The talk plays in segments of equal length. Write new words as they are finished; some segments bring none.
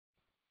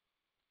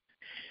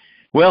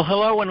Well,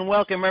 hello and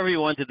welcome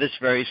everyone to this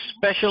very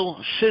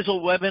special Sisel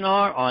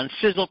webinar on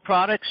Sisel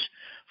products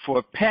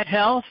for pet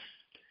health.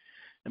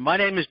 And my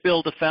name is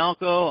Bill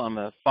DeFalco. I'm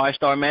a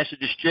 5-star master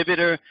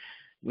distributor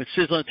with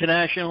Sisel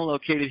International,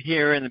 located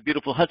here in the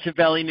beautiful Hudson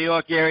Valley, New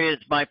York area.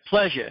 It's my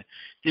pleasure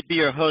to be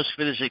your host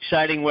for this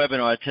exciting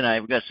webinar tonight.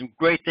 We've got some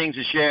great things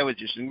to share with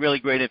you, some really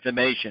great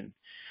information.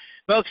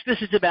 Folks,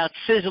 this is about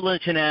Sisel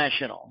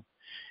International.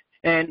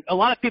 And a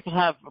lot of people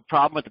have a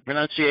problem with the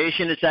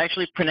pronunciation. It's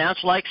actually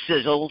pronounced like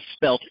sizzle,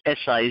 spelled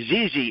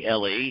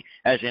S-I-Z-Z-L-E,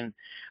 as in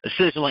a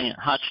sizzling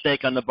hot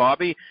steak on the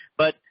Barbie.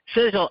 But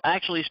Sisel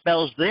actually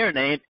spells their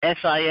name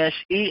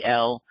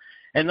S-I-S-E-L.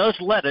 And those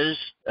letters,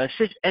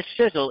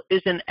 Sisel,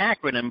 is an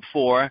acronym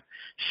for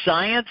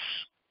science,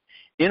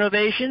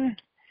 innovation,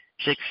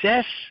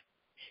 success,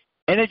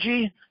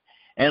 energy,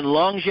 and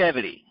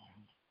longevity.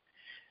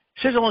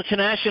 Sisel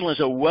International is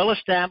a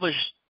well-established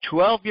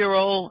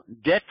 12-year-old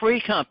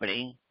debt-free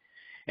company,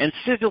 and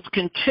Sisel's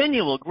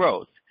continual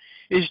growth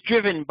is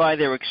driven by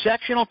their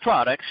exceptional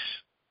products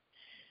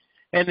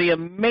and the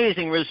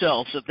amazing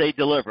results that they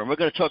deliver. And we're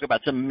going to talk about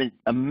some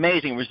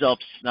amazing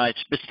results tonight,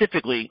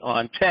 specifically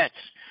on pets.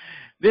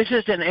 This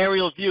is an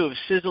aerial view of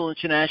Sisel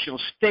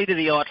International's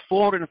state-of-the-art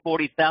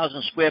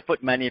 440,000 square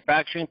foot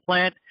manufacturing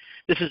plant.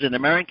 This is an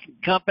American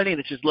company.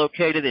 This is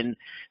located in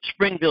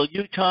Springville,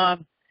 Utah.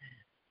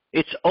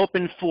 It's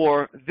open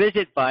for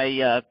visit by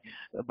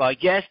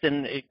guests,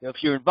 and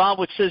if you're involved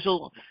with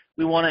Sisel,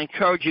 we want to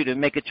encourage you to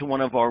make it to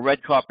one of our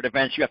red carpet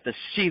events. You have to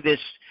see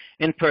this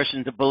in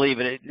person to believe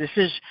it. This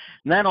is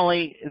not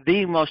only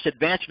the most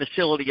advanced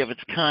facility of its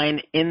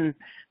kind in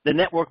the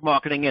network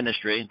marketing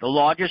industry, the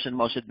largest and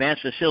most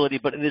advanced facility,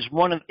 but it is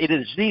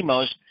the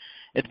most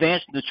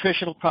advanced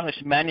nutritional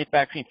products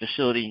manufacturing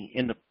facility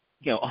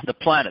on the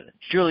planet.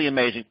 It's a truly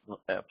amazing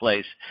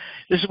place.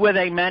 This is where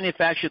they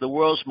manufacture the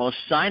world's most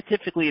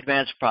scientifically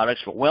advanced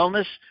products for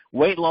wellness,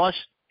 weight loss,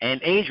 and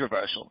age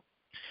reversal.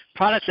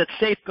 Products that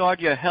safeguard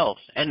your health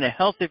and the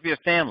health of your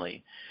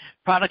family.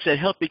 Products that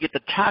help you get the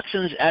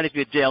toxins out of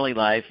your daily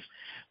life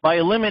by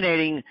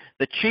eliminating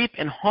the cheap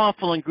and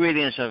harmful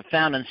ingredients that are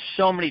found in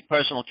so many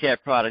personal care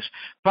products.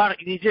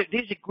 These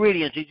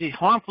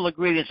harmful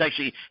ingredients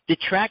actually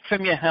detract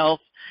from your health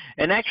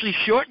and actually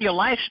shorten your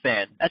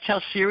lifespan. That's how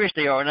serious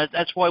they are, and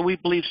that's why we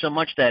believe so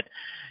much that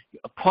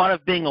a part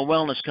of being a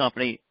wellness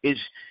company is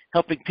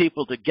helping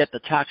people to get the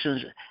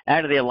toxins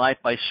out of their life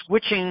by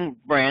switching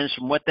brands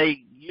from what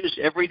they use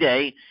every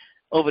day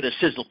over to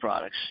Sisel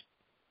products.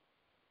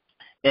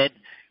 And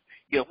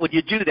when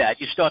you do that,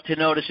 you start to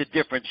notice a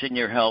difference in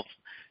your health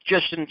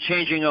just in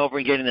changing over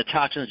and getting the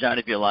toxins out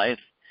of your life.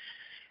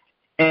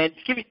 And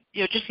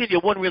just give you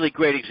one really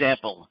great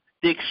example,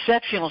 the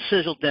exceptional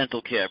Sisel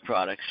dental care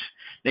products.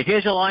 Now,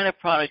 here's a line of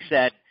products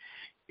that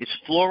is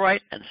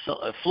fluoride and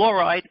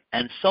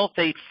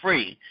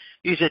sulfate-free.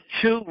 These are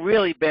two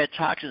really bad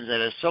toxins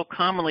that are so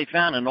commonly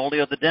found in all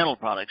the other dental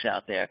products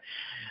out there.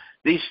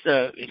 These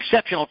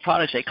exceptional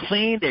products, they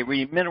clean, they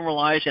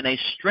remineralize, and they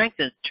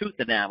strengthen tooth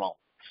enamel.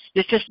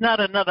 There's just not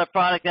another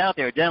product out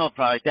there, a dental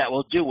product, that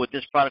will do what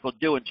this product will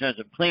do in terms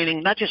of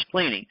cleaning, not just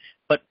cleaning,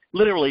 but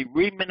literally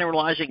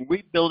remineralizing,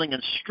 rebuilding,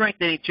 and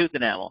strengthening tooth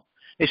enamel.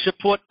 They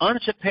support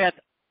unsurpassed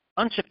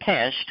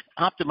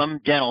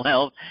optimum dental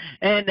health,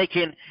 and they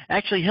can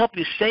actually help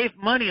you save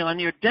money on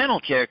your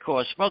dental care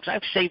costs. Folks,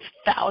 I've saved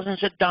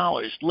thousands of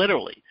dollars,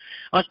 literally,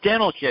 on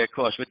dental care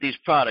costs with these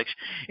products.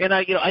 And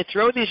I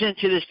throw these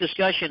into this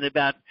discussion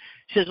about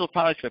Sisel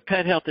products for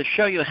pet health to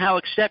show you how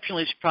exceptional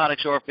these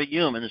products are for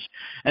humans,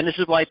 and this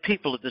is why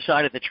people have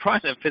decided to try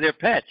them for their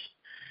pets.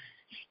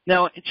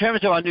 Now, in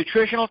terms of our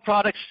nutritional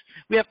products,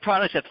 we have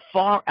products that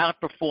far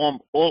outperform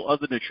all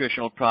other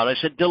nutritional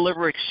products and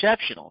deliver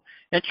exceptional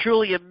and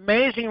truly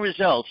amazing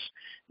results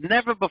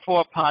never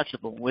before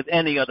possible with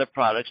any other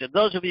products. And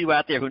those of you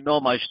out there who know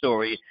my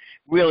story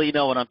really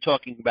know what I'm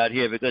talking about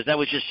here, because I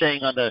was just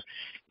saying on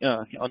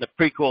the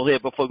pre-call here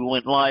before we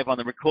went live on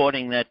the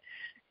recording that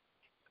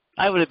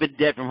I would have been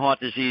dead from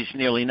heart disease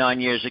nearly 9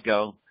 years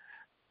ago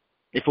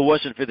if it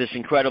wasn't for this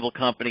incredible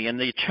company. And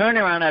the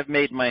turnaround I've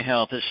made in my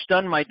health has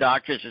stunned my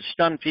doctors, has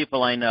stunned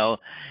people I know,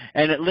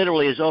 and it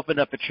literally has opened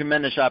up a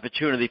tremendous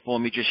opportunity for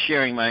me just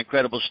sharing my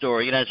incredible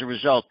story. And as a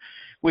result,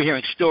 we're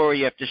hearing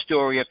story after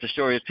story after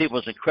story of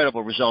people's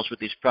incredible results with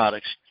these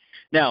products.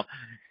 Now,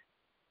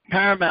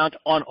 paramount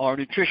on our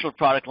nutritional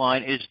product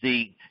line is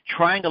the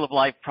Triangle of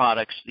Life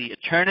products, the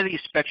Eternity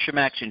Spectrum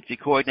Action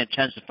Fucoid and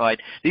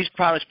Intensified. These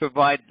products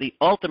provide the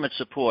ultimate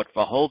support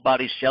for whole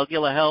body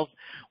cellular health,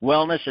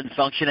 wellness, and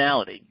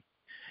functionality.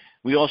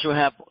 We also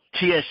have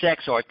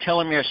TSX, our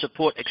Telomere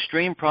Support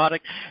Extreme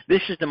product.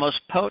 This is the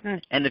most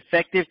potent and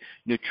effective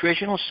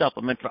nutritional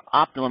supplement for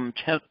optimum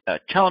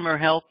telomere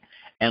health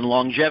and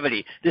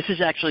longevity. This is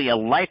actually a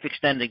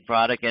life-extending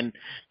product, and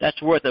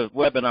that's worth a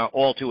webinar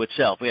all to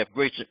itself. We have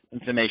great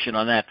information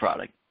on that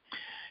product.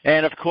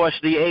 And, of course,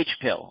 the Age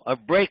Pill, a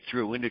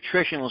breakthrough in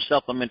nutritional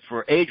supplement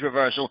for age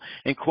reversal,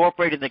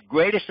 incorporating the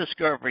greatest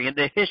discovery in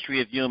the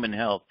history of human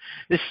health.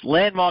 This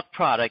landmark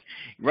product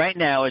right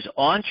now is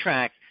on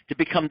track to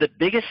become the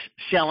biggest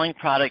selling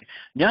product,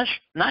 not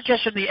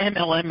just in the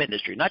MLM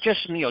industry, not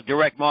just in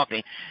direct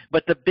marketing,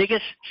 but the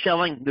biggest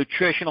selling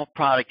nutritional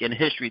product in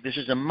history. This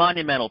is a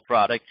monumental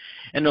product,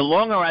 and the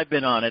longer I've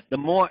been on it, the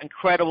more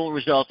incredible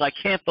results. I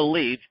can't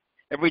believe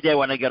every day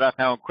when I get up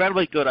how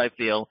incredibly good I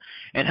feel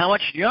and how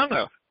much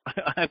younger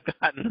I've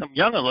gotten. I'm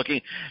younger looking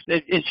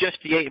in just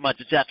the 8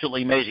 months. It's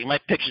absolutely amazing. My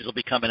pictures will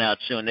be coming out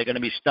soon. They're going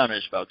to be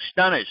stunners, folks.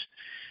 Stunners.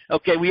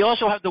 Okay, we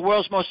also have the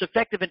world's most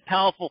effective and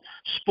powerful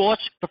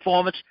sports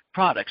performance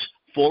products,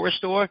 Full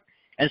Restore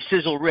and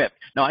Sisel Rep.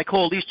 Now, I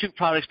call these two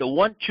products the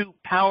 1-2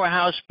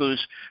 powerhouse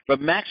boost for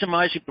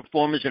maximizing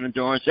performance and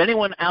endurance.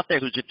 Anyone out there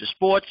who's into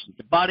sports,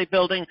 into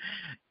bodybuilding,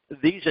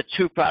 these are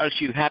two products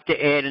you have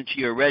to add into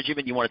your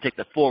regimen. You want to take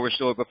the Full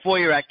Restore before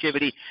your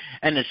activity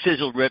and the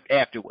Sisel Rep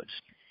afterwards.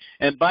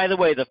 And by the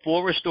way, the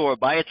Full Restore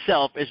by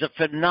itself is a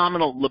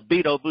phenomenal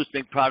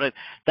libido-boosting product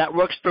that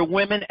works for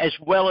women as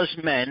well as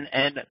men.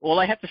 And all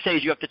I have to say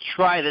is you have to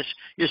try this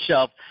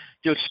yourself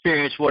to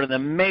experience what an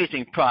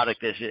amazing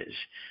product this is.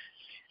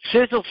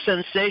 Sisel's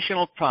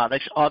sensational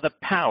products are the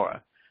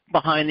power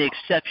behind the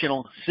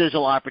exceptional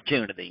Sisel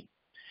opportunity.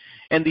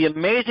 And the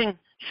amazing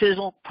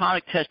Sisel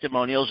product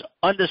testimonials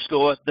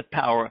underscore the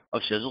power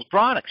of Sisel's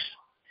products.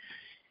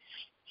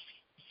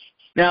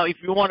 Now, if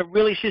you want to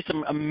really see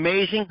some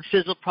amazing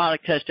Sisel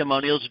product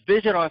testimonials,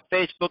 visit our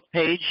Facebook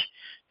page,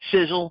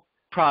 Sisel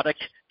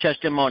Product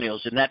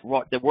Testimonials. And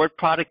the word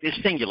product is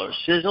singular,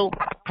 Sisel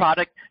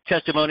Product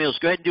Testimonials.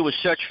 Go ahead and do a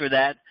search for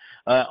that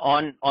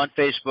on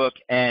Facebook,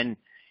 and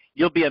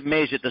you'll be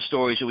amazed at the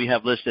stories that we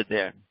have listed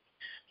there.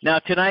 Now,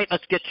 tonight,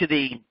 let's get to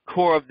the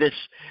core of this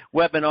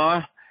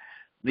webinar,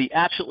 the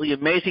absolutely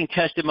amazing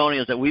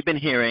testimonials that we've been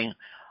hearing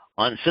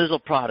on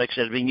Sisel products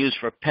that are being used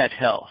for pet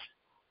health.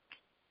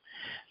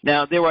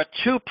 Now, there are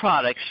two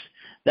products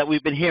that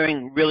we've been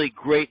hearing really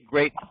great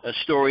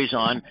stories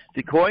on,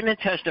 the Ficoid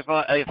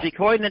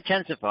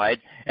Intensified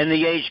and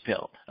the Age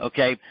Pill,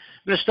 okay? I'm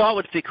going to start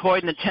with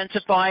Ficoid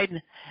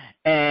Intensified,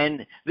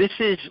 and this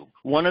is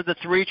one of the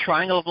 3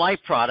 Triangle of Life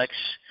products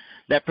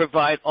that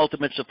provide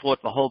ultimate support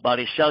for whole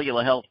body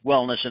cellular health,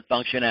 wellness, and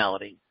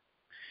functionality.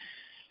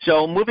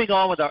 So moving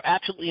on with our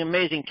absolutely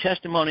amazing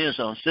testimonials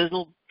on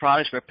Sisel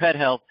products for pet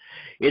health,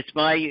 it's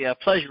my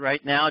pleasure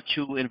right now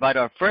to invite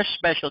our first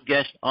special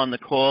guest on the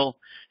call,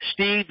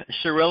 Steve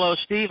Cirillo.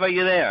 Steve, are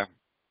you there?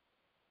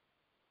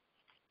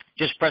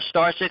 Just press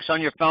 *6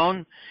 on your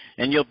phone,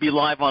 and you'll be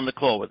live on the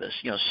call with us.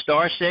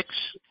 *6.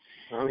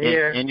 I'm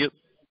here.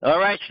 All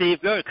right,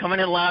 Steve, good. Coming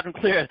in loud and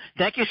clear.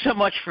 Thank you so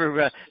much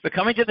for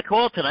coming to the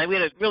call tonight. We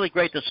had a really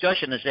great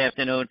discussion this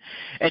afternoon.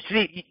 And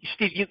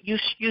Steve, you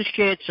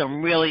shared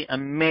some really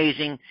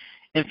amazing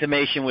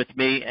information with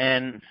me,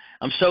 and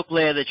I'm so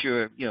glad that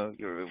you're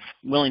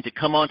willing to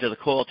come onto the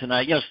call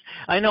tonight.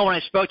 I know when I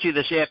spoke to you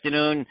this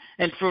afternoon,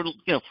 and for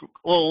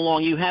all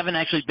along, you haven't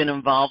actually been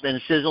involved in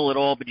Sisel at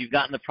all, but you've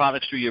gotten the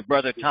products through your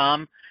brother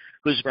Tom,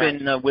 who's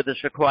been with us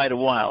for quite a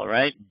while,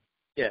 right?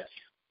 Yes.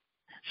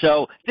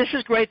 So this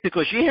is great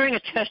because you're hearing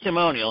a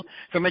testimonial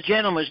from a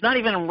gentleman who's not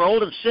even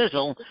enrolled in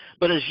Sisel,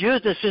 but has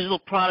used the Sisel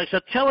products. So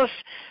tell us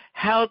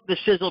how the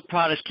Sisel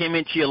products came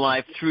into your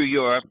life through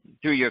your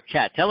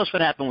cat. Tell us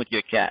what happened with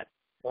your cat.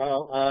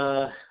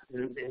 Well,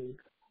 in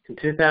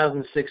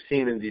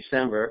 2016 in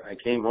December, I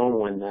came home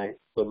one night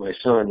with my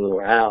son. We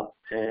were out,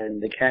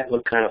 and the cat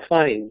looked kind of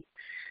funny.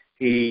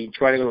 He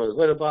tried to go to the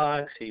litter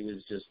box. He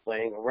was just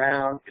laying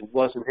around. It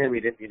wasn't him.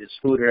 He didn't eat his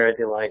food or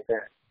anything like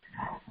that.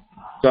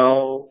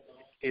 So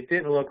it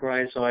didn't look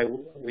right,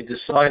 so we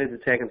decided to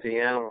take him to the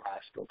animal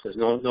hospital because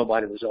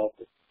nobody was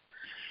open.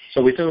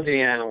 So we took him to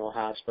the animal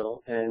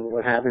hospital, and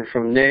what happened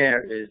from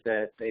there is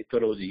that they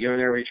thought it was a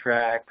urinary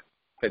tract,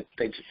 but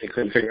they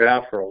couldn't figure it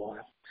out for a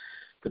while.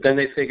 But then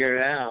they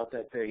figured out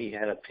that he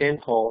had a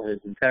pinhole in his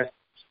intestines,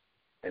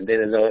 and they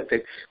didn't know it.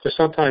 Because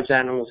sometimes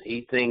animals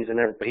eat things and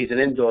everything, but he's an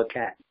indoor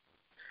cat.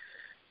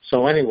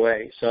 So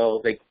anyway,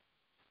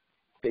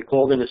 they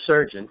called in a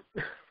surgeon.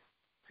 I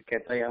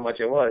can't tell you how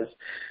much it was.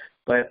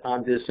 But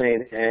I'm just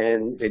saying,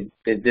 and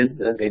they did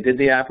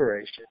the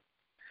operation,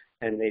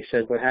 and they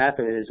said what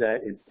happened is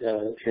that his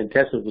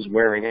intestine was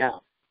wearing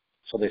out.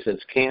 So they said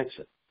it's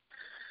cancer.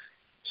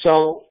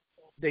 So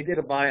they did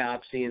a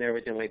biopsy and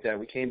everything like that.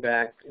 We came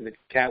back, and the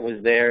cat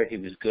was there. He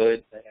was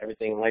good,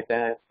 everything like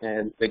that.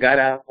 And they got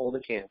out all the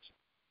cancer,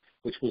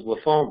 which was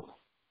lymphoma.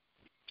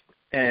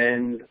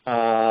 And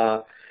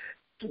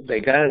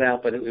they got it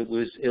out, but it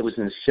was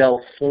in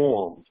cell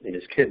form in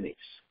his kidneys.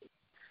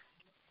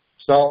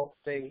 So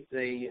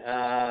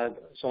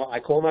so I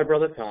called my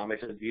brother Tom. I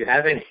said, "Do you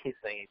have anything?" He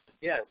said,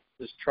 "Yeah,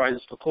 just try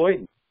this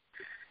Ficoid."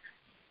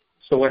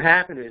 So what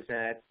happened is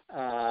that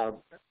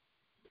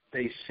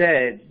they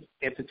said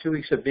after 2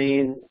 weeks of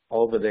being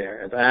over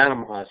there at the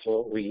animal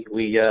hospital, we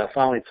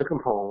finally took him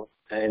home,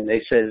 and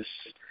they said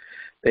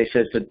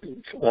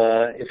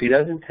that if he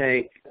doesn't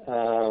take,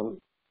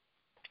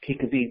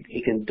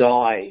 he can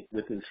die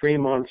within 3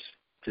 months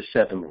to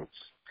 7 months.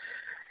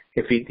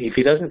 If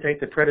he doesn't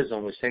take the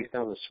prednisone, which takes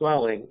down the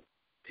swelling,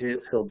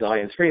 he'll die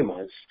in 3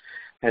 months.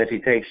 And if he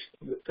takes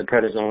the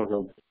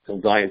prednisone, he'll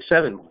die in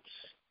 7 months.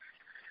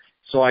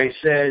 So I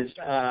says,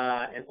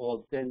 and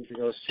well, then to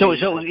go see. So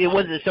it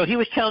was. So he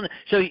was telling.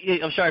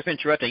 I'm sorry for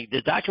interrupting.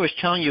 The doctor was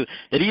telling you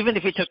that even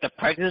if he took the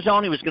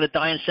prednisone, he was going to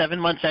die in 7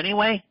 months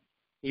anyway.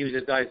 He was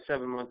going to die in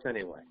 7 months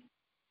anyway.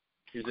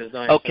 He was going to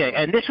die. Okay,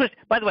 and this was,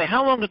 by the way,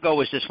 how long ago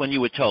was this when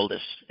you were told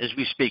this? As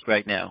we speak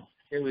right now.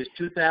 It was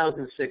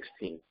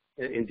 2016,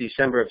 in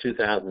December of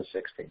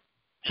 2016.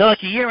 So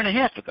like a year and a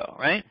half ago,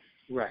 right?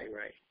 Right.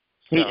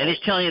 And he's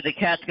telling you the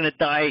cat's going to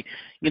die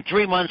in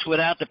 3 months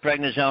without the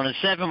prednisone and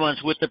 7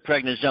 months with the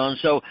prednisone.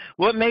 So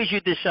what made you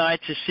decide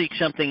to seek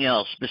something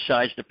else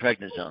besides the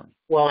prednisone?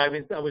 Well, I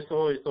was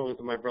always talking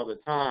to my brother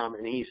Tom,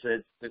 and he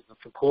said the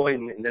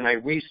Ficoidin, and then I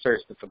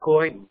researched the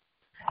Ficoidin,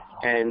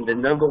 and the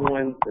number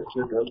one,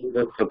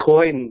 the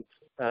Ficoidin,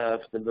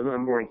 the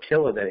number one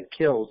killer that it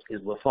kills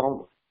is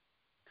lymphoma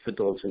for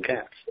dogs and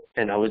cats.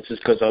 And I was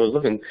just, because I was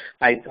looking,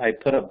 I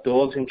put up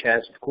dogs and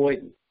cats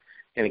Ficoidin,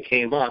 and it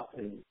came up,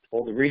 and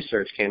all the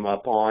research came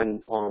up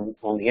on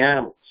the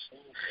animals.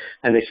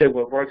 And they said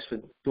what works for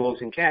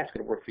dogs and cats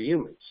could work for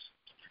humans.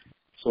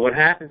 So what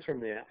happened from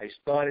there, I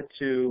started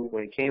to,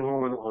 when he came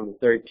home on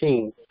the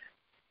 13th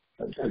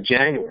of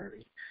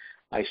January,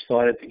 I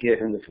started to give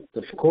him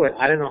the Ficoid.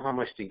 I didn't know how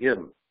much to give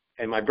him,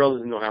 and my brother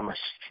didn't know how much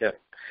to give him,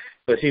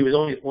 because he was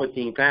only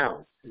 14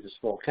 pounds. He's a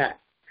small cat,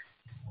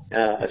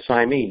 a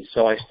Siamese.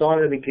 So I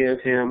started to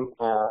give him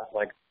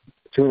like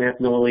 2.5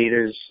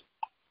 milliliters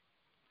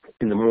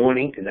in the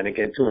morning, and then I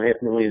get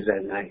 2.5 milliliters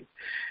at night.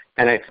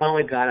 And I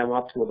finally got him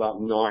up to about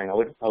 9. I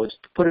would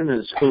put him in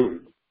his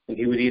food, and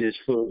he would eat his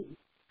food.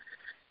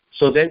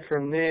 So then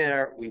from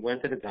there, we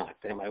went to the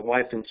doctor, and my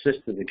wife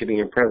insisted on giving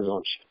him a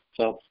prednisone shot.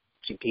 So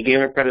he gave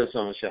him a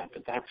prednisone shot,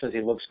 but the doctor says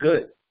he looks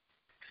good.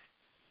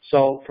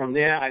 So from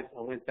there, I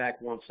went back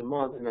once a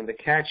month, and then the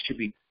cat should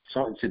be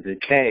starting to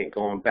decay,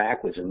 going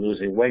backwards and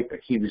losing weight, but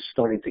he was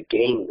starting to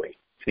gain weight.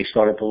 He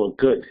started to look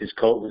good. His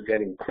coat was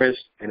getting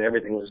crisp, and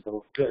everything was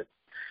going good.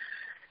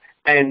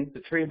 And the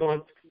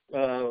 3-month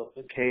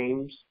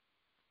came,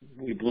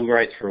 we blew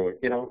right through it.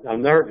 You know,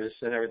 I'm nervous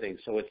and everything,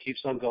 so it keeps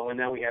on going.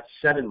 Now we have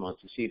 7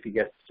 months to see if he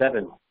gets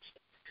 7 months.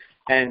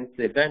 And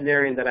the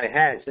veterinarian that I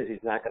had says he's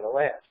not going to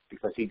last,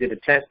 because he did a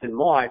test in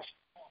March,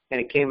 and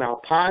it came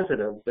out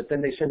positive, but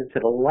then they sent it to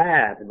the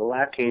lab, and the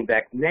lab came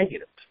back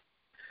negative.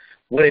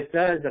 What it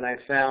does, and I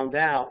found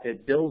out,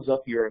 it builds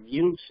up your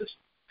immune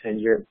system,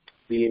 and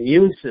the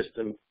immune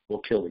system will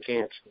kill the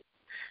cancer.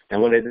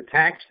 And when it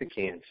attacks the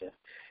cancer,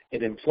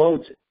 it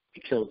implodes it.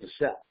 It kills the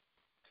cell.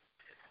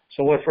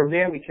 So from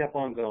there, we kept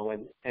on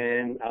going,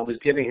 and I was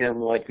giving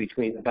him like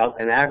between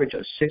about an average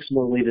of 6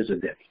 milliliters a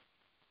day.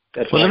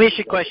 Well, let me ask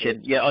you a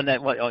question. Yeah, on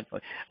that one.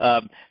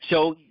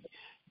 So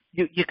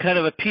you kind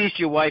of appeased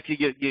your wife.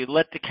 You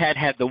let the cat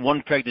have the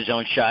 1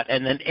 prednisone shot,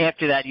 and then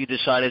after that, you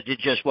decided to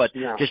just what?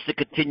 No. Just to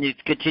continue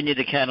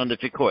the cat on the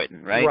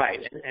Ficoidin, right? Right.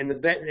 And the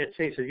vet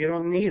says you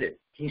don't need it.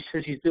 He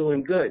says he's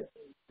doing good.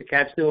 The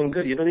cat's doing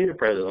good. You don't need a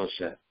prednisone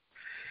shot.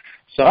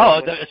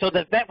 So so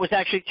the vet was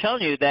actually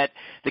telling you that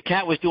the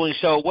cat was doing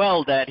so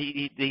well that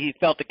he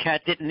felt the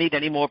cat didn't need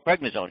any more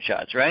prednisone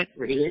shots, right?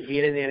 He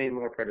didn't need any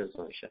more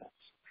prednisone shots.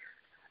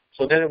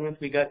 So then once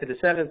we got to the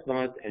 7th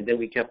month, and then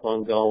we kept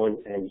on going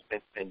and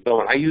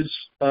going. I used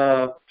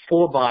 4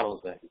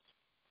 bottles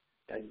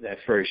that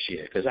first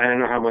year, because I didn't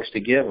know how much to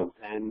give him.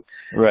 And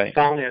right.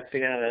 Finally, I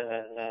figured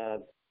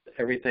out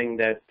everything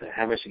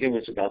how much to give him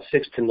was about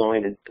 6 to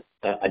 9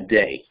 a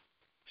day,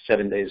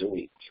 7 days a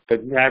week, but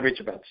average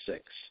about 6.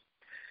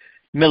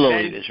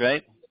 Milliliters,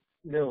 right?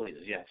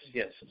 Milliliters,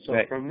 yes. So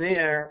right. From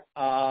there,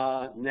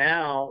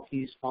 now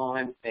he's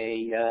on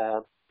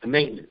a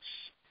maintenance.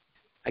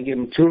 I give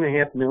him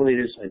 2.5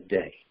 milliliters a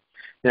day.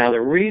 Now,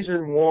 the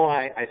reason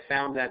why I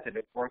found that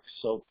it works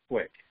so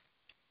quick,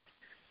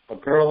 a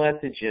girl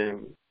at the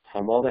gym,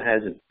 her mother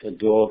has a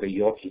dog, a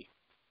Yorkie,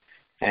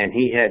 and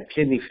he had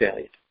kidney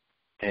failure,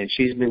 and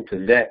she's been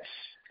to vets,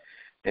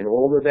 and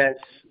all the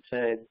vets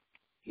said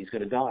he's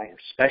going to die,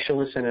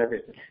 specialists and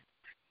everything.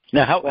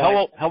 Now,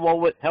 how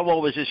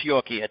old was this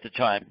Yorkie at the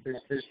time?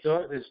 This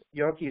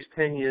Yorkie is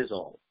 10 years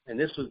old, and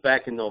this was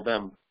back in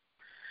November.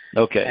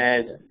 Okay.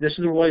 And this is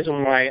the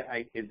reason why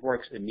it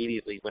works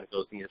immediately when it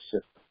goes in your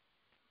system.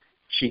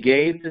 She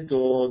gave the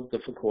dog the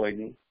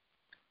Ficoidin,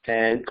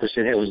 and because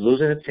it was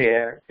losing its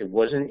hair, it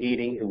wasn't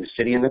eating, it was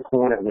sitting in the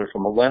corner. It went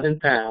from 11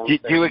 pounds.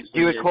 Do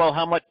you recall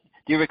how much?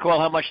 Do you recall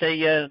how much they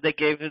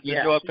gave the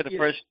dog for the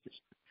first?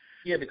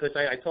 Yeah, because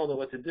I told her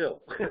what to do.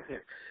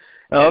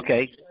 Oh,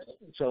 okay.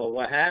 So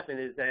what happened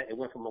is that it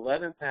went from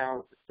 11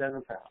 pounds to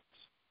 7 pounds.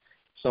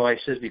 So I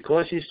said,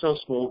 because he's so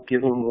small,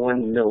 give him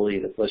 1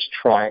 milliliter. Let's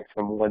try it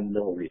from 1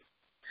 milliliter.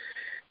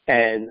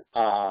 And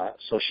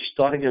so she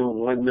started giving him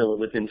 1 milliliter.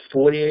 Within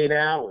 48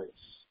 hours,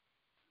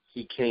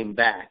 he came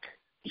back.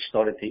 He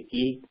started to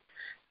eat.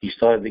 He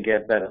started to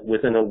get better.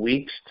 Within a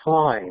week's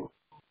time,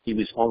 he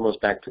was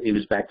back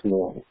to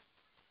normal.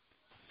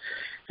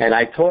 And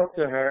I talked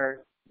to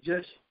her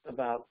just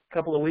about a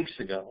couple of weeks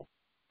ago,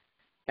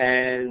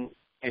 and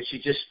she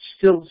just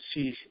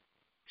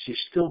she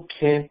still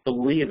can't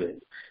believe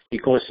it,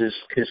 because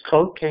his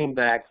coat came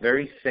back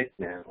very thick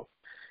now.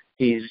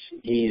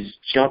 He's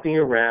jumping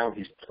around,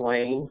 he's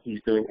playing,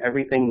 he's doing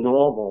everything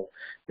normal,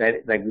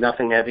 like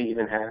nothing ever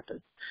even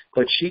happened.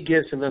 But she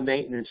gives him the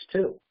maintenance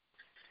too.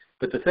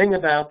 But the thing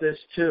about this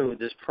too,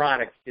 this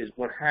product, is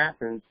what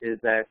happens is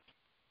that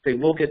they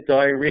will get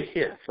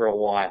diarrhea for a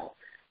while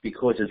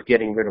because it's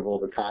getting rid of all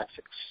the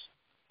toxics.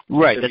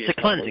 Right, that's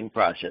a cleansing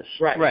process.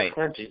 Right.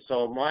 Cleansing.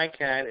 So my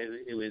cat,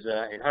 it was,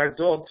 and our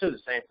dog too, the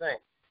same thing.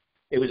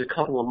 It was a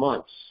couple of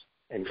months,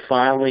 and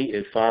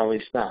it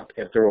finally stopped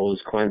after all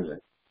this cleansing.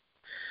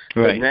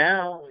 Right. But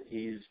now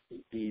he's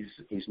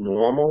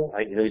normal.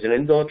 He's an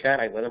indoor cat.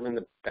 I let him in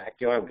the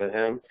backyard with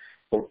him.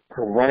 He'll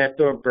run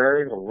after a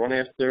bird. He'll run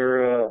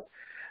after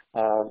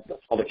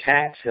other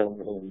cats.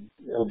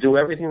 He'll do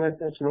everything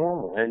that's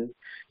normal, and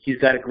he's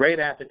got a great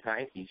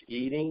appetite. He's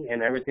eating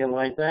and everything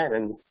like that,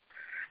 and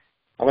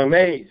I'm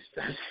amazed.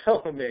 I'm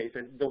so amazed.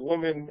 And the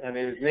woman, her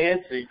name is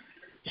Nancy,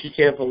 she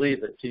can't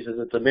believe it. She says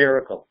it's a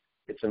miracle.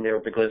 It's a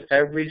miracle because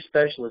every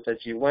specialist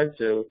that she went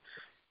to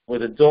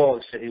with a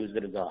dog said he was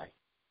going to die.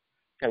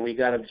 And we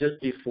got him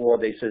just before,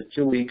 they said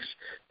 2 weeks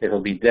that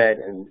he'll be dead,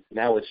 and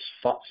now it's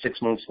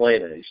 6 months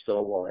later. He's still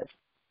alive.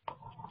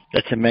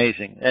 That's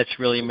amazing. That's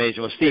really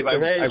amazing. Well, Steve, I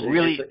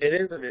really, it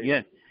is amazing.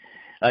 Yeah,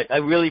 I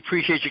really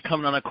appreciate you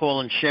coming on a call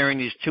and sharing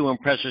these two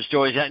impressive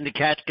stories. And the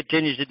cat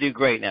continues to do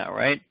great now,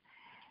 right?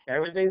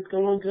 Everything's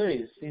going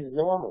good. He's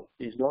normal.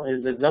 He's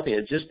normal. There's nothing.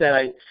 It's just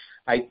that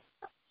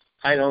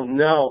I don't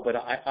know, but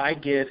I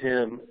give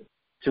him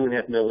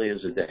 2.5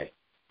 milliliters a day,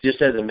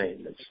 just as a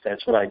maintenance.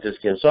 That's what I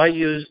just give. So I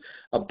use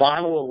a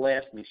bottle will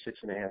last me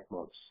 6.5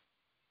 months.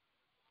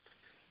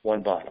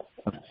 One bottle,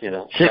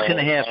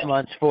 6.5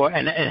 months for,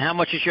 and how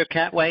much does your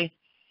cat weigh?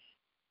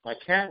 My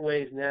cat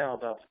weighs now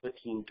about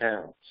 15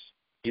 pounds.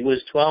 He was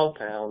 12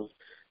 pounds,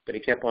 but he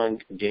kept on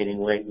gaining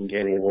weight. And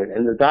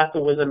the doctor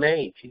was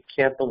amazed. He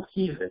can't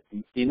believe it.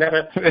 He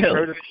never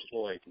heard of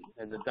it.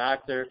 And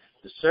the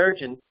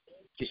surgeon,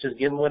 she says,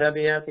 give him whatever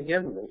you have to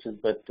give him. He says,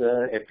 but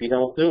if you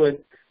don't do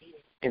it,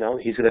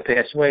 he's going to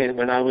pass away. And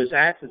when I was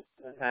at the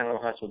animal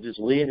hospital just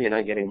leaving and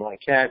I'm getting my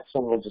cat,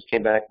 someone just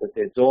came back with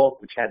their dog,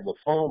 which had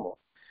lymphoma.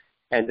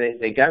 And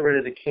they got rid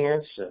of the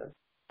cancer,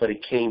 but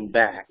it came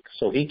back.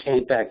 So he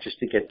came back just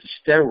to get the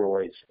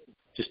steroids,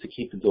 just to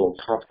keep the dog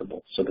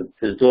comfortable. So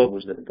his dog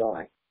was going to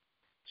die.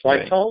 So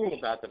I told him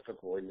about the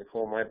precaution to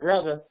call my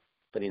brother,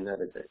 but he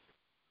never did.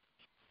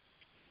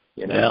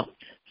 Well,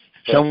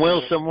 some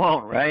will, some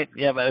won't, right?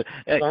 Yeah, but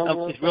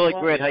it's really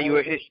great how you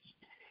were.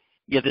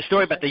 Yeah, the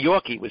story about the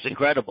Yorkie was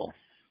incredible.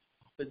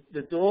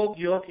 The dog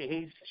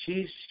Yorkie,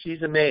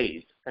 she's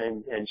amazed,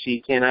 and she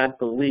cannot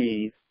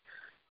believe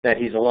that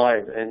he's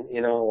alive. And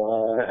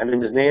I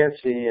mean, there's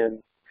Nancy,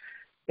 and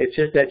it's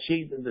just that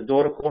the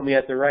daughter called me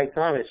at the right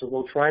time. I said,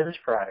 "Well, try this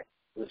product.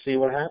 Let's see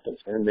what happens."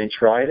 And they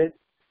tried it,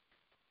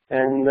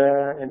 and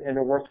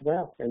it worked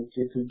well. And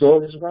the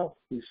dog as well.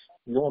 He's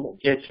normal.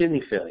 He had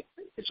kidney failure.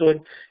 So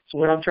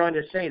what I'm trying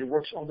to say, it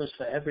works almost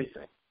for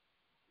everything.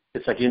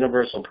 It's like a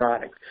universal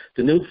product.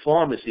 The new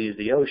pharmacy is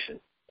the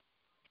ocean.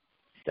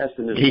 That's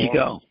the new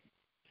pharmacy.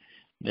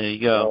 There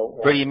you go.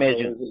 So, pretty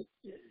amazing.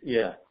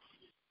 Yeah.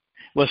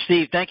 Well,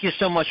 Steve, thank you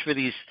so much for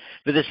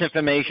this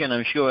information.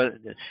 I'm sure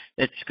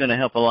it's going to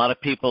help a lot of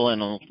people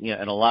and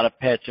a lot of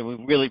pets. And we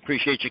really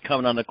appreciate you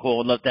coming on the call.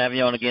 We'd love to have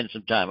you on again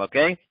sometime.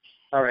 Okay.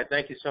 All right.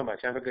 Thank you so much.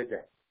 Have a good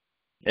day.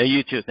 Yeah,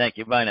 you too. Thank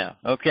you. Bye now.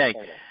 Okay.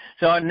 Bye.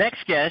 So our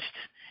next guest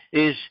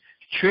is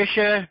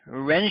Tricia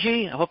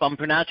Renji. I hope I'm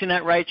pronouncing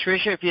that right.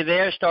 Tricia, if you're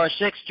there,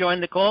 *6,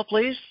 join the call,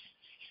 please.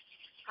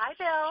 Hi,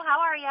 Bill. How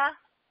are you?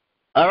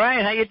 All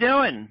right. How you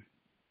doing?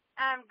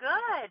 I'm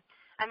good.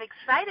 I'm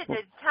excited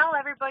to tell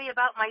everybody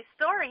about my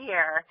story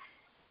here.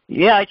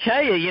 Yeah, I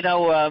tell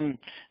you,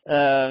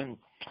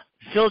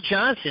 Phil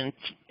Johnson,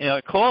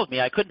 called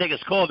me. I couldn't take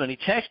his call, and he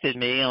texted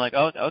me. And I'm like,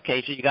 oh,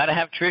 okay, so you got to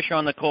have Tricia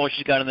on the call.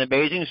 She's got an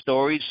amazing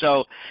story.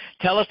 So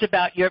tell us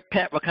about your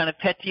pet. What kind of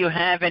pet do you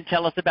have? And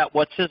tell us about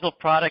what Sisel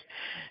product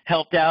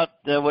helped out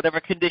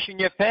whatever condition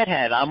your pet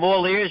had. I'm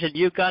all ears, and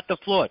you got the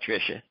floor,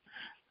 Tricia.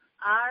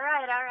 All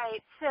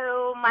right.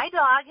 So my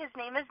dog, his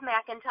name is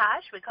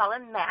Macintosh. We call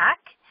him Mac.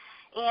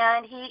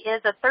 And he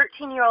is a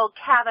 13-year-old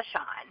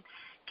Cavachon.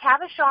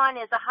 Cavachon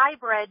is a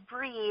hybrid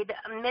breed,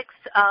 a mix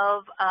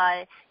of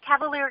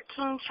Cavalier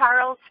King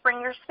Charles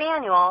Springer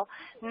Spaniel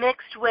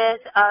mixed with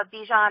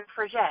Bichon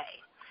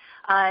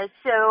Frise.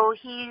 So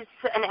he's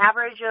an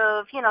average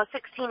of,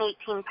 16,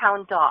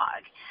 18-pound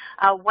dog.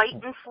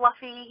 White and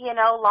fluffy,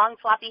 long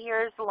floppy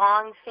hairs,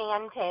 long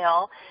fan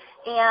tail.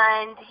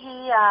 And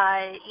he,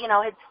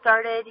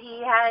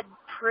 he had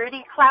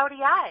pretty cloudy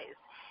eyes.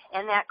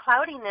 And that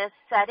cloudiness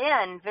set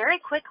in very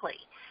quickly.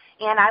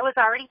 And I was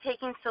already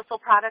taking Sisel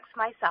products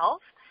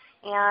myself.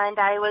 And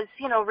I was,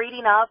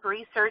 reading up,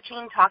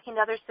 researching, talking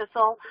to other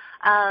Sisel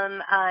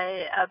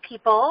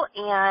people,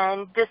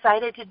 and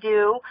decided to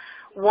do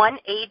 1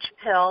 H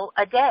pill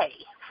a day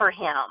for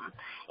him.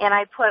 And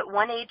I put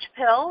 1 H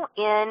pill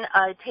in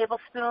a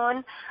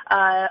tablespoon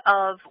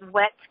of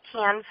wet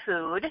canned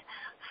food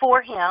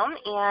for him,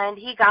 and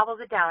he gobbles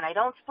it down. I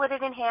don't split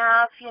it in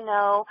half,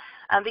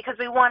 because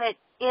we want it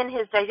in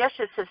his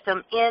digestive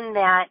system in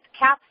that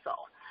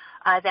capsule.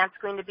 That's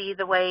going to be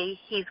the way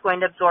he's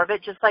going to absorb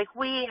it, just like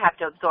we have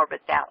to absorb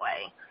it that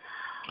way.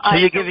 So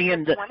you're giving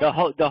him the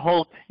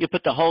whole. You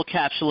put the whole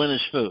capsule in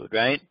his food,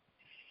 right?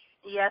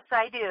 Yes,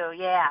 I do.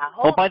 Yeah.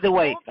 By the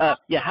way,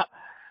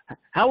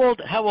 how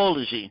old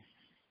is he?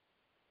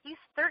 He's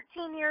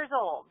 13 years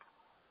old.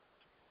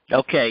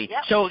 Okay.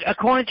 Yep. So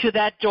according to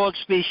that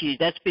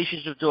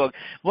species of dog,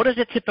 what is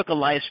the typical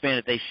lifespan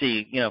that they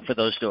see, for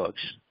those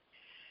dogs?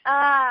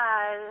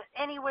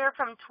 Anywhere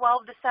from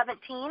 12 to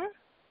 17.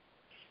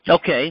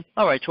 Okay.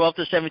 All right. 12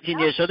 to 17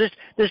 years. So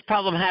this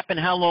problem happened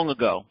how long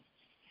ago?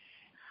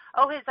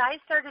 Oh, his eyes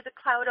started to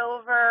cloud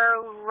over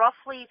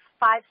roughly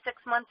 5-6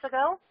 months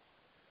ago.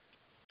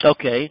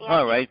 Okay.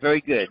 All right.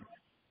 Very good.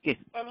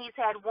 And he's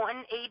had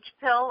 1 H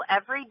pill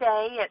every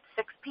day at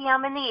 6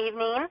 p.m. in the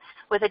evening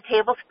with a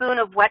tablespoon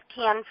of wet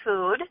canned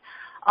food.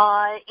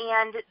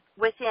 And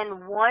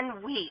within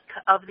 1 week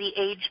of the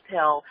H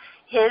pill,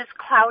 his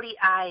cloudy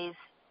eyes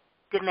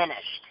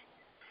diminished.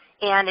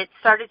 And it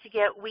started to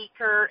get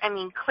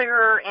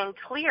clearer and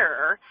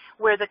clearer,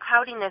 where the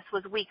cloudiness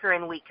was weaker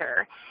and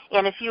weaker.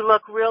 And if you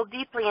look real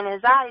deeply in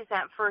his eyes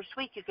that first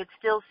week, you could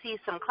still see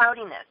some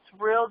cloudiness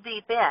real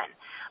deep in.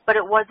 But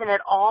it wasn't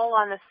at all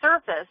on the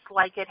surface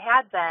like it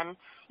had been,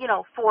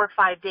 4 or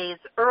 5 days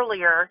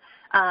earlier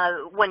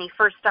when he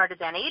first started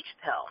that H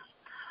pill.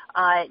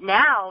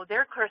 Now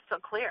they're crystal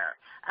clear.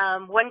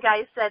 One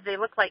guy said they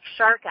look like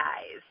shark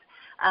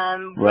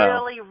eyes,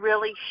 really,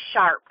 really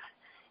sharp.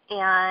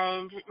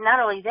 And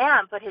not only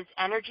that, but his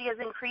energy has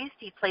increased.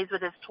 He plays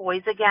with his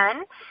toys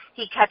again.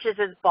 He catches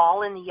his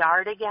ball in the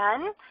yard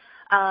again.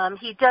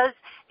 He does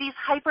these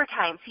hyper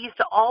times. He used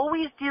to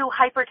always do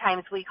hyper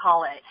times, we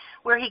call it,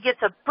 where he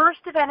gets a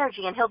burst of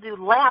energy and he'll do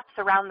laps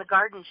around the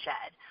garden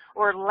shed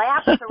or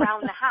laps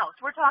around the house.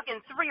 We're talking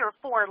 3 or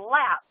 4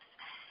 laps.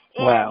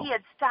 And he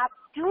had stopped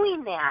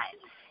doing that.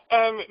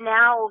 And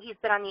now he's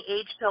been on the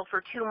H pill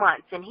for 2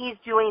 months, and he's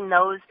doing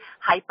those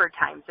hyper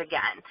times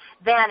again.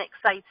 That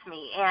excites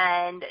me.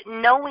 And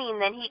knowing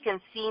that he can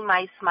see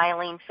my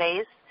smiling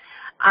face,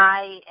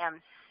 I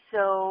am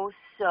so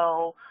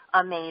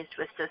amazed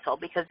with Sisel,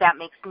 because that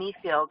makes me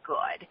feel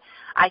good.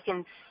 I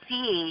can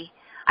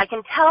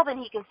tell that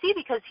he can see,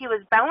 because he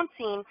was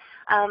bouncing,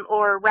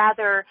 or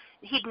rather,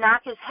 he'd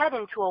knock his head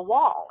into a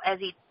wall as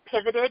he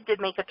pivoted to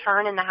make a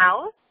turn in the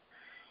house.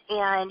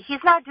 And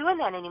he's not doing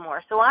that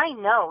anymore, so I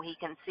know he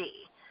can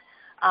see.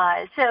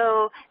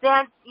 So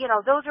then,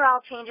 those are all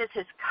changes.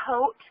 His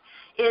coat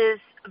is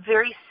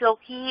very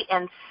silky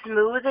and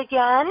smooth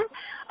again.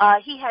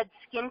 He had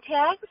skin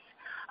tags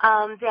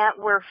that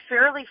were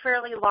fairly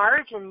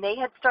large, and they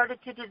had started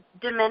to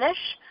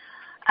diminish.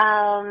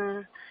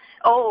 Then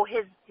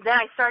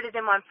I started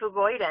him on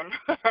Fugoiden.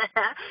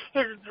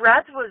 His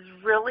breath was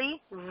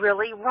really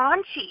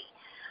raunchy.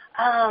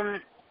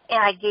 And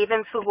I gave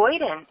him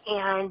Fugoiden,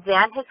 and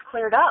that has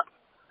cleared up.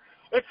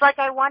 It's like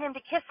I want him to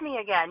kiss me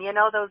again,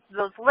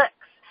 those licks.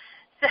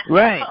 So,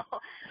 right.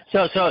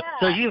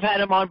 So you've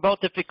had him on both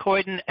the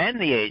Fugoiden and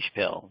the H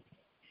pill.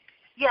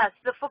 Yes,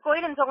 the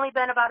Fugoiden's only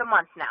been about a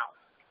month now.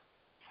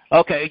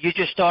 Okay, you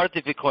just started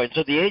the Fugoiden.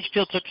 So the H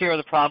pill took care of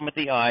the problem with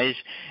the eyes.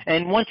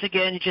 And once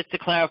again, just to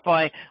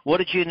clarify, what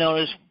did you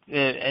notice for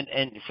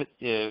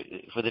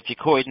the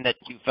Fugoiden that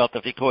you felt the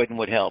Fugoiden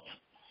would help?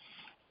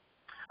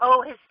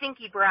 Oh, his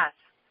stinky breath.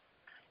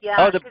 Yeah,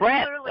 oh, the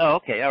breath. Oh,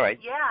 okay, all right.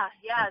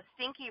 Yeah,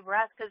 stinky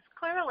breath, because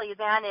clearly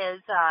that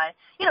is,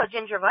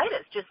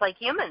 gingivitis, just like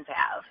humans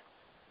have.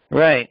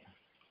 Right.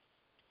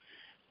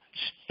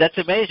 That's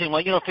amazing.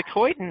 Well,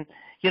 Fugoiden,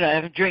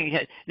 have him drink.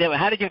 Now,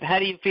 how do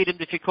you feed him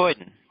the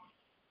Fugoiden?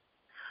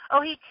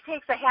 Oh, he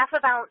takes a half an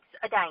ounce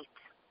a night,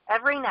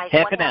 every night.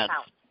 Half an ounce.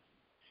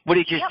 What, do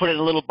you just put it in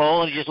a little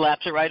bowl and he just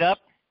laps it right up?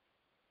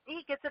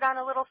 He gets it on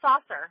a little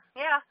saucer.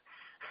 Yeah.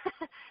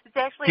 It's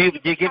actually.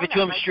 Do you give it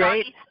to him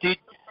straight? Do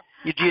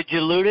you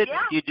dilute it?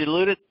 Yeah. Do you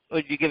dilute it,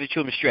 or do you give it to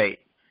him straight?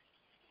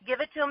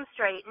 Give it to him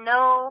straight.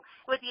 No,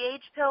 with the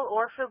H pill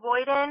or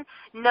Fugoiden,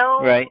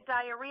 no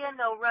diarrhea,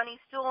 no runny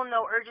stool,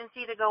 no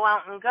urgency to go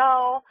out and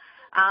go,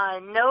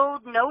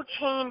 no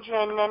change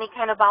in any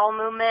kind of bowel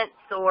movements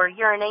or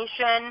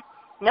urination.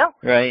 No.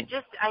 Right.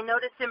 Just I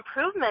noticed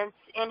improvements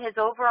in his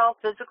overall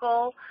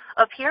physical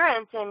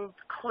appearance, and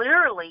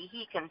clearly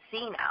he can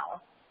see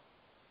now.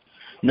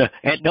 No,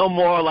 and no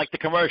more like the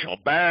commercial,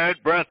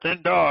 bad breath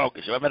in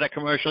dogs. Remember that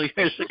commercial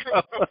years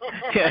ago?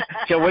 Yeah,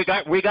 so we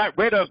got rid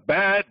of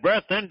bad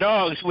breath in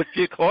dogs with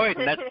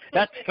Fugoiden.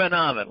 That's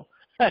phenomenal.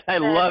 I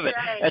love it.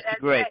 Right, that's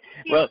great. Right.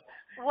 Well,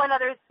 one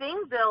other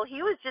thing, Bill,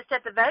 he was just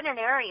at the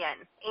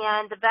veterinarian,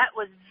 and the vet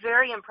was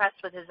very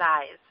impressed with his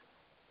eyes.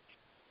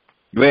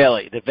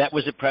 Really? The vet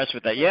was impressed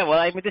with that. Yeah, well,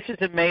 I mean, this is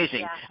amazing.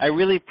 Yeah. I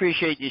really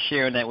appreciate you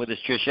sharing that with us,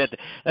 Trish.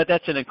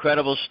 That's an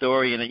incredible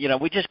story. And, you know,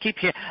 we just keep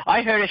hearing.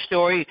 I heard a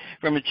story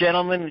from a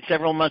gentleman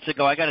several months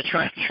ago. I got to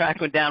try and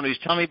track him down. He was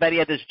telling me about he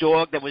had this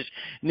dog that was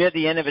near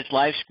the end of its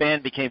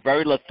lifespan, became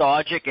very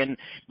lethargic, and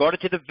brought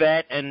it to the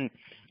vet. And,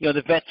 you know,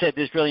 the vet said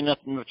there's really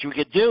nothing much we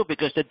could do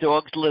because the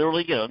dog's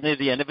literally, you know, near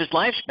the end of his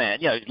lifespan.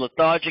 You know, he's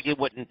lethargic. He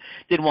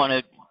didn't want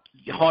to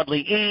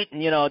hardly eat,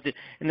 and you know,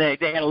 and they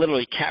had to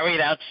literally carry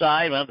it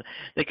outside. Well,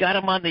 they got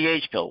him on the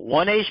H pill,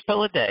 one H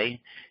pill a day,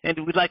 and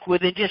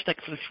within just like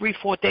for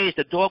 3-4 days,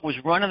 the dog was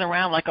running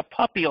around like a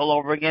puppy all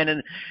over again,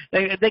 and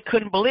they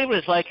couldn't believe it.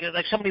 It's like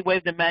somebody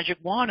waved a magic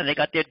wand, and they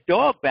got their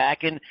dog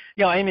back. And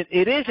you know, I mean,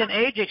 it is an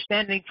age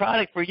extending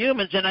product for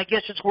humans, and I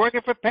guess it's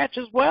working for pets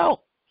as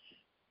well.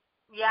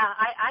 Yeah,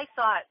 I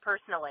saw it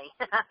personally,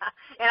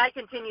 and I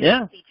continue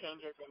to see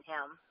changes in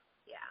him.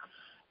 Yeah.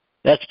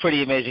 That's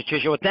pretty amazing,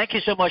 Tricia. Well, thank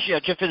you so much.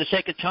 Just for the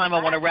sake of time, I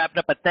want to wrap it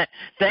up, but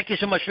thank you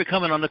so much for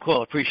coming on the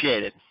call.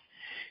 Appreciate it.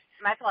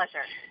 My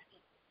pleasure.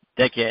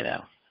 Take care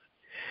now.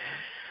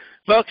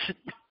 Folks,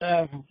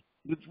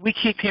 we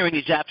keep hearing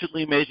these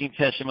absolutely amazing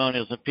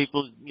testimonials of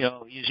people, you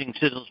know, using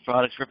Sisel's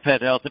products for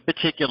pet health, in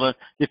particular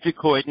the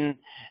Fucoidan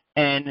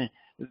and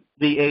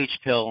the H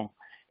pill.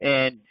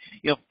 And,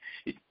 you know,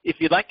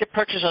 if you'd like to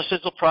purchase our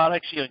Sisel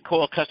products, you can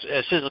call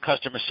Sisel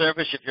customer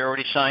service if you're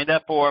already signed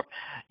up, or,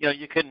 you know,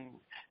 you can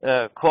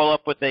call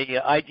up with the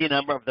ID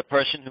number of the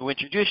person who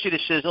introduced you to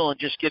Sisel and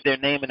just give their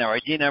name and their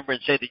ID number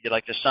and say that you'd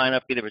like to sign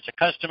up either as a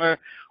customer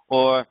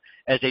or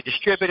as a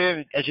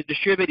distributor. As a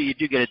distributor, you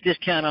do get a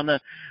discount on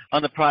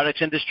the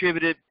products, and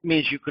distributor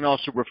means you can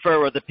also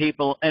refer other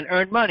people and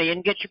earn money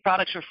and get your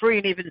products for free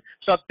and even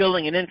start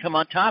building an income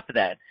on top of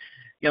that.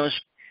 You know,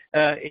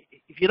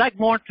 if you'd like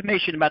more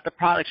information about the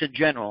products in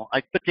general,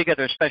 I put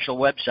together a special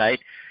website,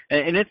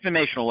 an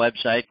informational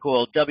website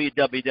called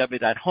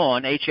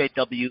www.hawn,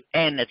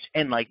 H-A-W-N, that's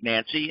N like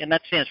Nancy, and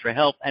that stands for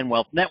Health and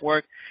Wealth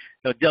Network.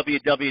 So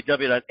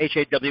www.hawn.info.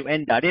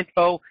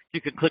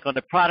 You can click on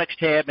the products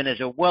tab, and there's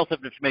a wealth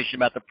of information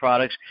about the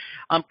products.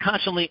 I'm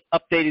constantly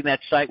updating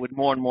that site with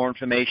more and more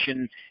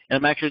information, and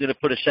I'm actually going to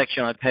put a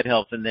section on pet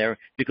health in there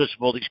because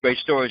of all these great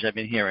stories I've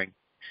been hearing.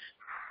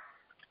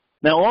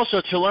 Now,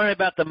 also, to learn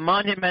about the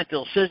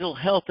monumental Sisel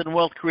Health and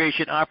Wealth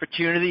Creation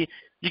opportunity,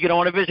 you're going to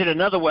want to visit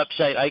another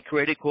website I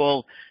created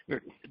called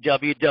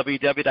www.hawn.life.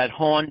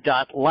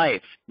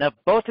 Now,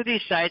 both of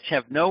these sites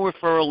have no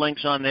referral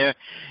links on there,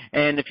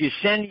 and if you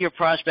send your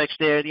prospects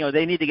there, you know,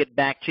 they need to get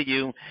back to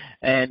you.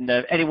 And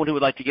anyone who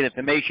would like to get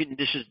information,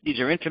 these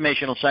are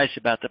informational sites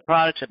about the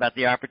products, about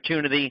the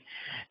opportunity,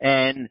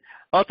 and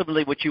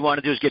ultimately, what you want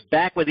to do is get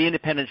back with the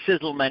Independent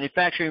Sisel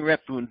Manufacturing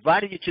Rep who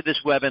invited you to this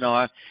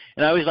webinar.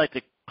 And I always like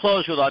to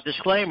close with our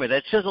disclaimer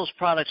that Sisel's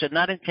products are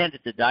not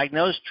intended to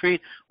diagnose,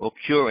 treat, or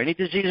cure any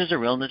diseases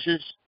or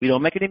illnesses. We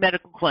don't make any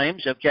medical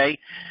claims, okay?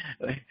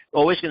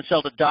 Always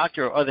consult a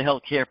doctor or other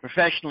healthcare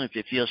professional if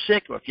you feel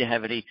sick or if you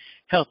have any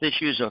health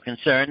issues or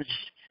concerns,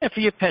 and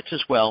for your pets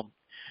as well.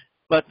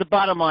 But the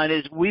bottom line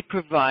is we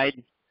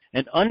provide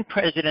an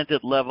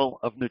unprecedented level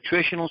of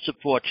nutritional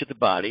support to the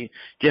body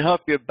to help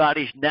your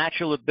body's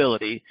natural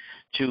ability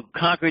to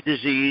conquer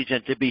disease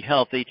and to be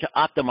healthy, to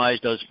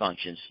optimize those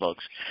functions,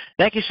 folks.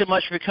 Thank you so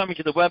much for coming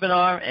to the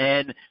webinar,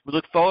 and we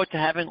look forward to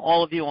having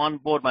all of you on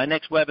board my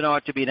next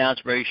webinar to be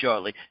announced very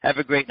shortly. Have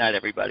a great night,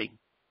 everybody.